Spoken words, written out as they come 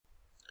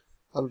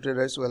Hello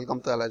traders, welcome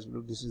to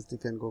Alicblue. This is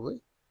Stephen Gogoi,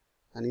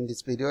 and in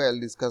this video I'll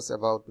discuss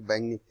about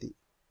Bank Nifty.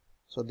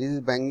 So this is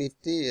Bank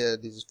Nifty.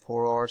 This is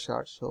 4-hour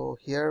chart. So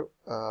here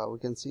we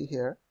can see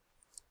here,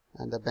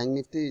 and the Bank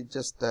Nifty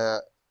just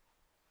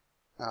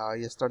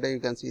yesterday you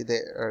can see they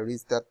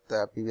reached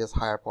that previous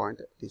higher point,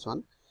 this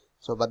one.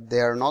 So but they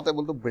are not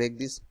able to break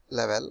this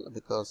level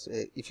because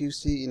if you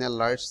see in a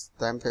large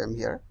time frame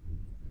here,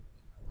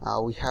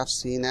 we have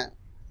seen a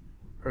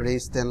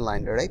resistance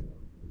line, right?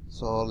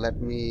 So let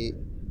me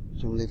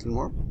zoom a little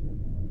more,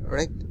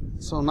 right?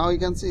 So now you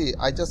can see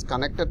I just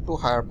connected to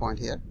higher point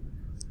here,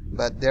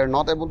 but they are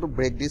not able to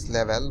break this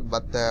level.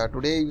 But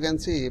today you can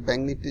see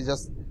Bank Nifty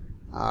just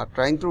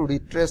trying to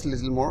retrace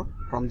little more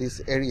from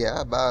this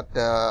area, but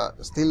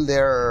still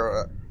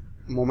their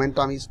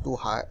momentum is too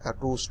high,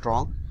 too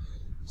strong.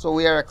 So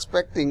we are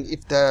expecting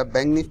if the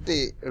Bank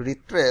Nifty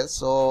retrace,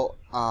 so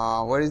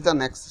where is the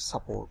next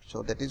support?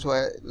 So that is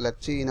why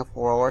let's see in a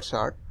 4-hour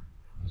chart.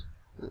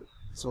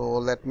 So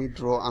let me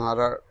draw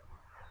another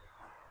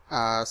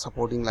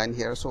supporting line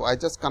here. So I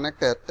just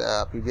connected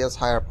previous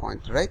higher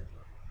point, right?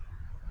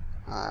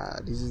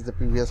 This is the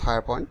previous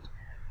higher point,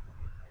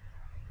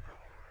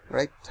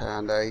 right?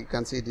 And you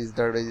can see this is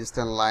the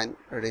resistance line,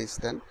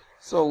 resistance.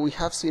 So we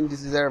have seen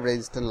this is a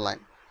resistance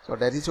line. So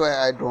that is why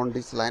I drawn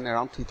this line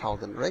around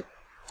 3,000, right?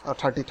 Or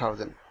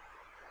 30,000.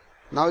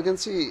 Now you can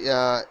see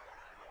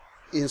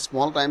in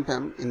small time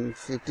frame in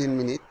 15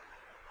 minutes.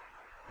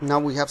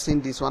 Now we have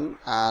seen this one,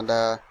 and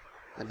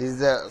this is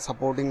the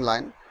supporting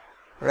line,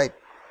 right?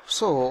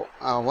 So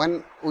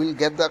when we'll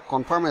get the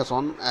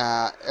confirmation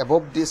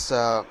above this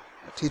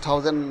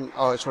 3,000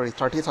 or sorry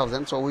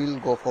 30,000, so we'll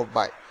go for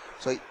buy.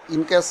 So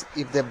in case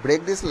if they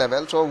break this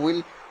level, so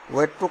we'll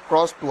wait to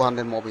cross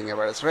 200 moving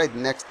average, right?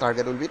 Next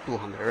target will be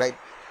 200, right?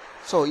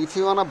 So if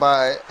you wanna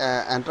buy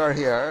enter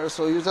here,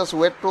 so you just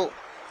wait to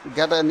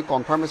get any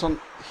confirmation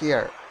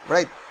here,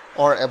 right?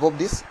 Or above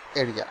this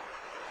area,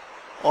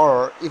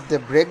 or if they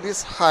break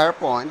this higher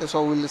point,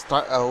 so we'll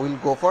start we'll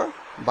go for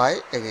buy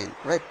again,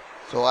 right?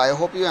 So I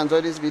hope you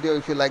enjoyed this video.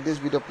 If you like this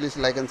video, please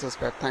like and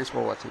subscribe. Thanks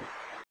for watching.